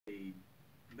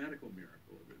medical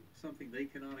miracle, something they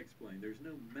cannot explain. There's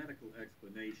no medical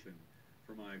explanation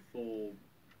for my full,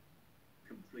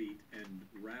 complete, and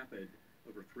rapid,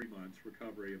 over 3 months,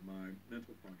 recovery of my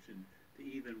mental function to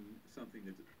even something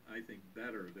that's, I think,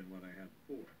 better than what I had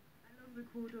before. I love the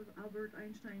quote of Albert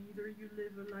Einstein: either you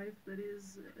live a life that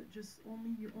is just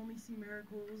you only see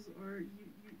miracles, or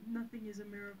nothing is a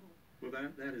miracle. Well,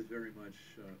 that is very much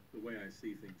the way I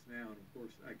see things now, and of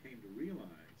course I came to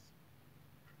realize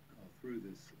through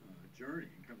this journey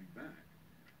and coming back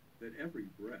that every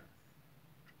breath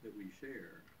that we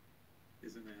share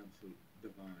is an absolute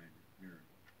divine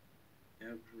miracle.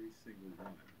 Every single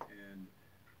one. And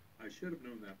I should have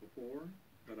known that before,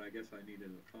 but I guess I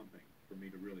needed a thumping for me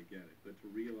to really get it, but to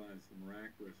realize the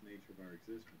miraculous nature of our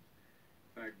existence.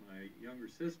 In fact, my younger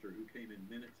sister, who came in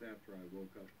minutes after I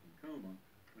woke up from coma,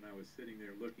 when I was sitting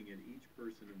there looking at each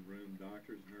person in the room,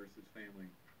 doctors, nurses, family,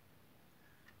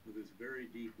 with this very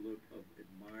deep look of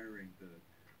admiring the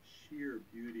sheer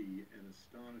beauty and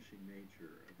astonishing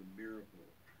nature of the miracle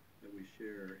that we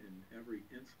share in every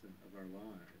instant of our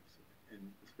lives,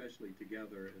 and especially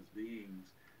together as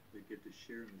beings that get to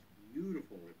share in this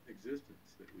beautiful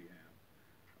existence that we have,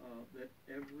 that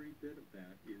every bit of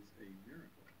that is a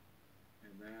miracle.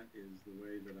 And that is the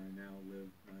way that I now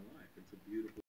live my life. It's a beautiful